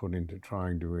effort put into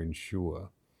trying to ensure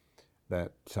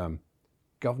that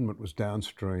government was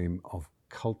downstream of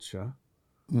culture,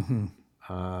 and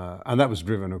that was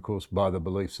driven, of course, by the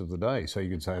beliefs of the day. So you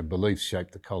could say beliefs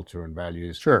shaped the culture and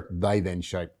values. Sure. They then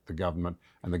shaped the government,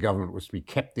 and the government was to be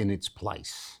kept in its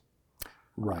place.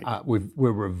 Right.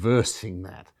 We're reversing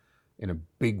that in a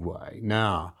big way.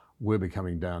 Now we're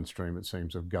becoming downstream, it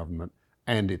seems, of government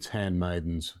and its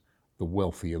handmaidens, the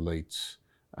wealthy elites,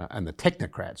 and the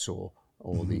technocrats or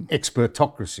the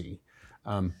expertocracy.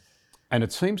 And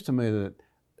it seems to me that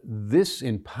this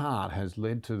in part has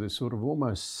led to this sort of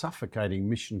almost suffocating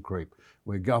mission creep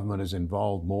where government is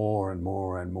involved more and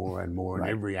more and more and more in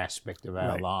every aspect of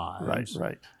our lives.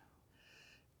 Right.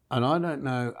 And I don't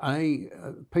know,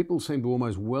 people seem to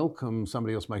almost welcome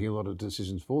somebody else making a lot of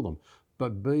decisions for them,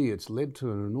 but B, it's led to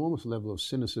an enormous level of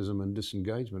cynicism and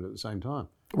disengagement at the same time.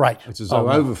 Right. It's as though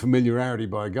over-familiarity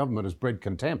by government has bred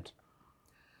contempt.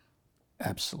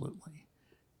 Absolutely.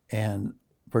 And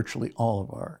virtually all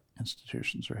of our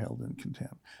institutions are held in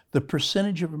contempt. The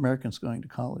percentage of Americans going to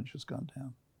college has gone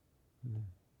down.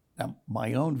 Now,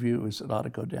 my own view is it ought to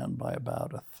go down by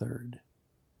about a third,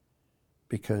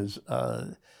 because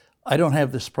I don't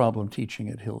have this problem teaching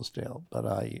at Hillsdale, but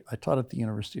I taught at the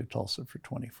University of Tulsa for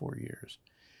 24 years.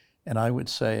 And I would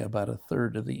say about a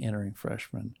third of the entering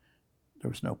freshmen,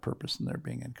 there was no purpose in their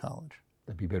being in college.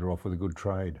 They'd be better off with a good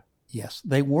trade. Yes,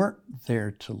 they weren't there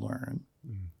to learn.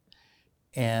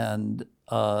 And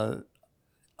I'd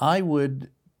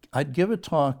give a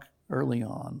talk early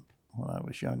on when I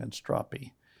was young and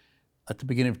stroppy at the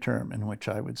beginning of term in which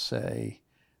I would say,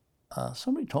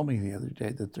 somebody told me the other day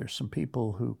that there's some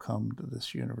people who come to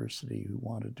this university who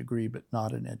want a degree but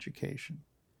not an education.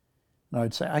 And I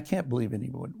would say, I can't believe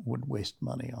anyone would waste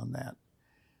money on that.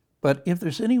 But if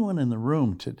there's anyone in the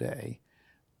room today,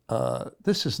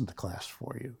 this isn't the class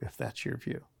for you, if that's your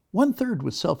view. 1/3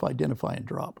 would self-identify and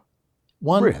drop.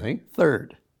 Really?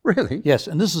 1/3. Really? Yes,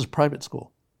 and this is a private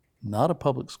school, not a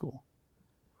public school.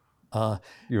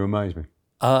 You amaze me.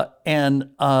 And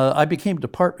I became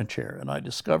department chair, and I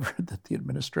discovered that the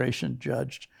administration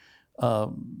judged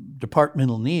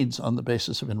departmental needs on the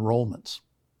basis of enrollments,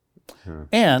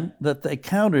 and that they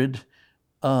counted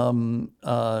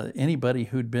anybody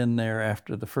who'd been there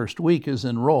after the first week as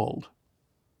enrolled.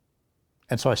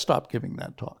 And so I stopped giving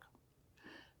that talk.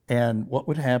 And what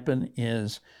would happen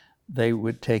is they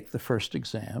would take the first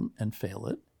exam and fail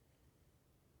it,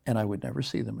 and I would never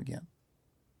see them again.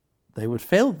 They would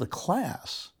fail the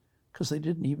class because they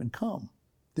didn't even come,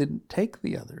 didn't take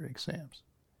the other exams.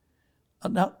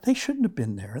 Now, they shouldn't have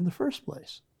been there in the first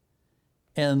place.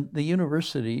 And the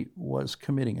university was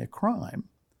committing a crime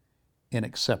in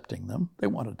accepting them. They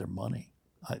wanted their money.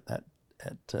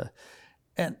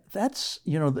 And that's,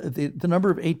 the number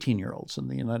of 18-year-olds in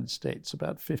the United States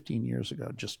about 15 years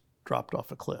ago just dropped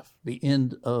off a cliff. The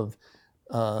end of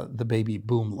the baby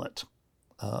boomlet.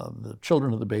 The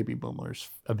children of the baby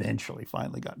boomers eventually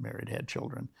finally got married, had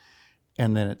children,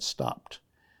 and then it stopped.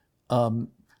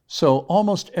 So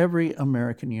almost every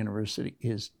American university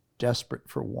is desperate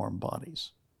for warm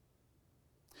bodies.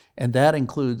 And that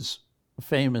includes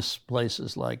famous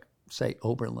places like, say,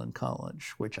 Oberlin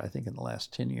College, which I think in the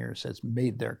last 10 years has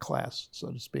made their class,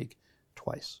 so to speak,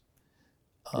 twice.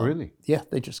 Really? Yeah,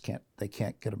 they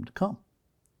can't get them to come.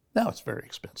 Now it's very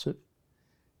expensive.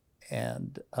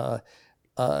 And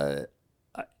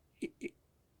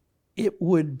it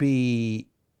would be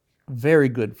very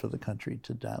good for the country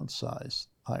to downsize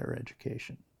higher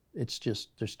education. It's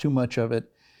just, there's too much of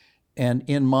it. And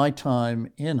in my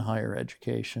time in higher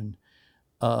education,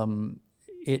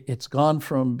 it's gone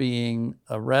from being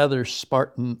a rather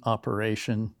Spartan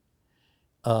operation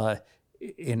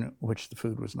in which the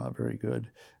food was not very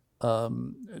good,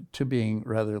 to being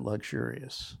rather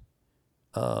luxurious.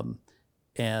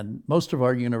 And most of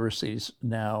our universities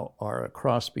now are a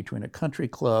cross between a country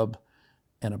club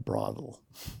and a brothel.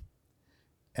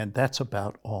 And that's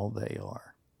about all they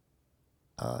are.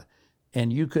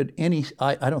 And you could,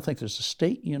 I don't think there's a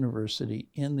state university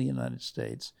in the United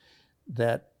States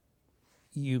that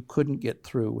you couldn't get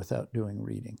through without doing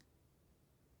reading.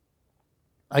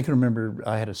 I can remember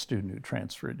I had a student who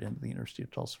transferred into the University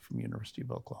of Tulsa from the University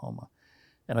of Oklahoma.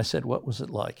 And I said, what was it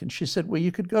like? And she said, well,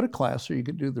 you could go to class or you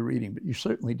could do the reading, but you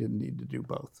certainly didn't need to do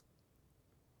both.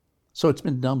 So it's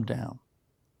been dumbed down.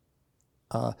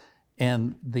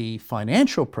 And the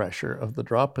financial pressure of the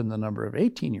drop in the number of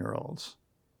 18-year-olds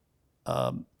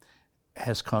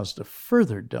has caused a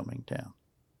further dumbing down.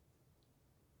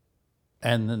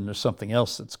 And then there's something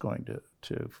else that's going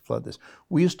to flood this.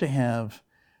 We used to have,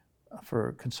 for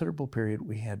a considerable period,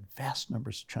 we had vast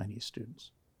numbers of Chinese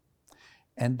students.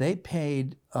 And they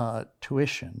paid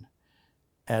tuition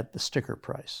at the sticker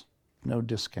price, no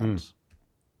discounts.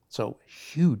 So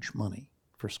huge money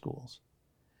for schools.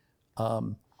 A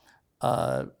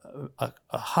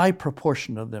high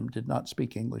proportion of them did not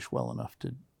speak English well enough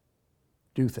to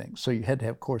do things. So you had to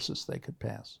have courses they could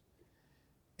pass.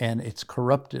 And it's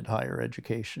corrupted higher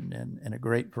education in a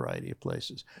great variety of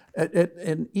places.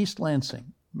 In East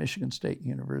Lansing, Michigan State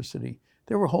University,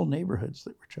 there were whole neighborhoods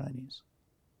that were Chinese.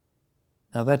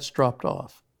 Now that's dropped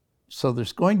off. So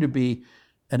there's going to be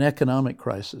an economic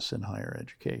crisis in higher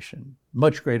education,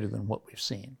 much greater than what we've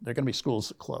seen. There are going to be schools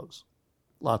that close,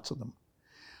 lots of them.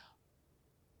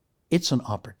 It's an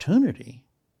opportunity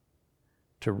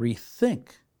to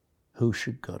rethink who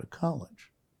should go to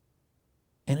college.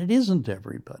 And it isn't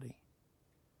everybody.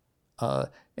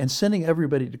 And sending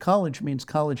everybody to college means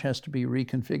college has to be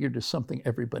reconfigured as something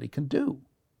everybody can do.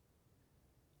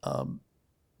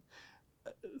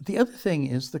 The other thing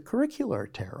is the curricula are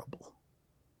terrible.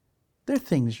 They're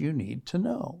things you need to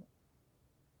know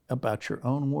about your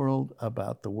own world,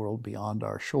 about the world beyond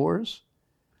our shores.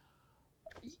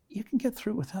 You can get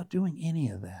through without doing any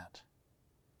of that.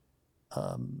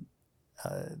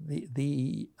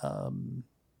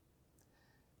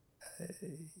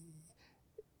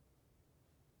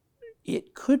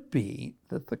 It could be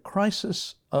that the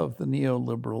crisis of the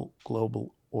neoliberal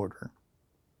global order,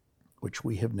 which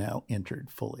we have now entered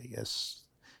fully, as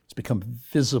it's become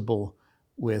visible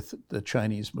with the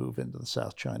Chinese move into the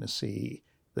South China Sea,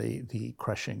 the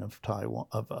crushing of Taiwan,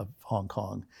 of Hong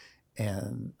Kong,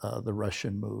 and the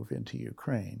Russian move into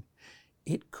Ukraine.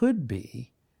 It could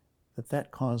be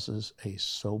that causes a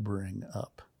sobering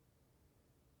up.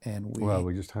 And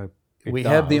we just hope we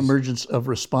have the emergence of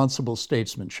responsible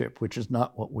statesmanship, which is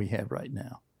not what we have right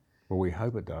now. Well, we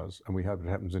hope it does, and we hope it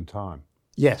happens in time.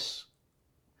 Yes.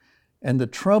 And the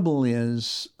trouble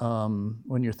is,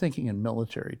 when you're thinking in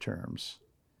military terms,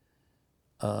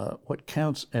 what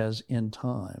counts as in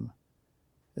time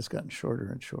has gotten shorter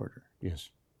and shorter.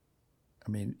 Yes. I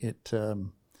mean,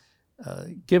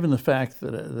 given the fact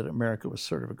that America was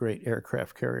sort of a great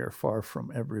aircraft carrier far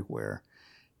from everywhere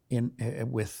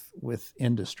with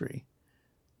industry,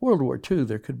 World War II,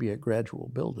 there could be a gradual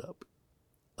buildup.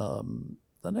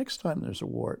 The next time there's a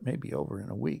war, it may be over in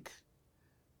a week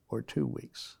or 2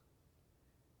 weeks.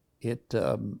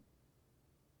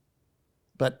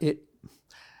 But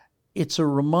it's a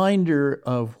reminder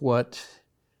of what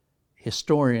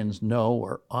historians know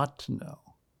or ought to know,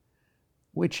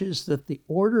 which is that the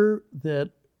order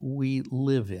that we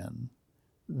live in,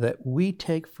 that we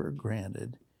take for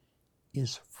granted,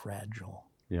 is fragile.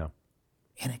 Yeah.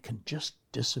 And it can just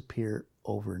disappear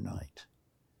overnight.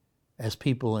 As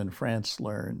people in France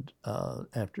learned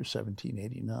after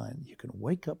 1789, you can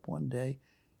wake up one day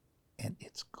and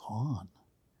it's gone.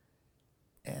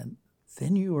 And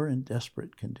then you are in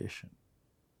desperate condition.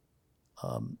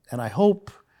 And I hope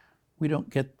we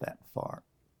don't get that far.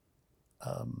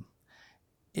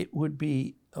 It would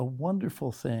be a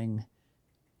wonderful thing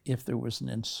if there was an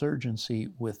insurgency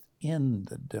within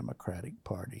the Democratic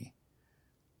Party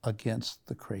against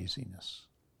the craziness.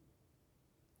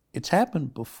 It's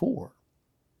happened before.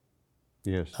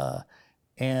 Yes.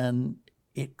 And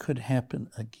it could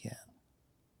happen again.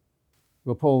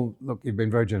 Well, Paul, look, you've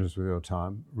been very generous with your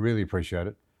time. Really appreciate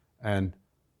it. And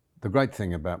the great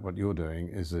thing about what you're doing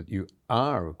is that you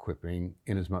are equipping,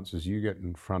 in as much as you get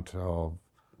in front of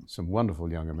some wonderful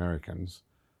young Americans,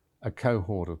 a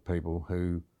cohort of people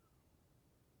who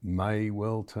may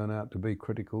well turn out to be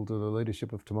critical to the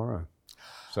leadership of tomorrow.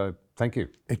 So thank you.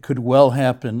 It could well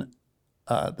happen.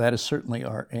 That is certainly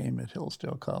our aim at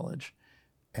Hillsdale College,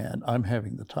 and I'm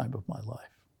having the time of my life.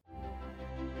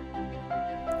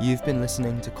 You've been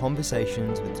listening to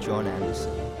Conversations with John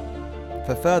Anderson.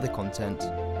 For further content,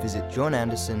 visit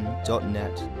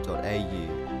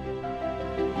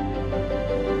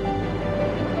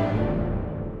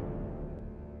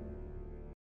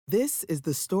johnanderson.net.au. This is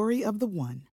the story of the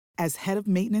one. As head of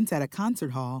maintenance at a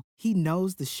concert hall, he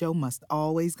knows the show must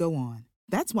always go on.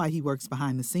 That's why he works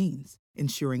behind the scenes,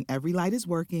 ensuring every light is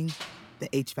working, the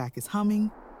HVAC is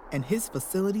humming, and his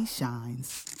facility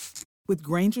shines. With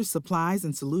Grainger's supplies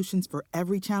and solutions for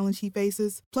every challenge he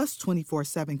faces, plus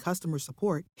 24/7 customer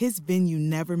support, his venue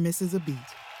never misses a beat.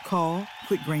 Call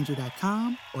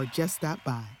quickgrainger.com or just stop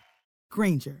by.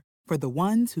 Grainger, for the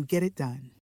ones who get it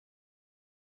done.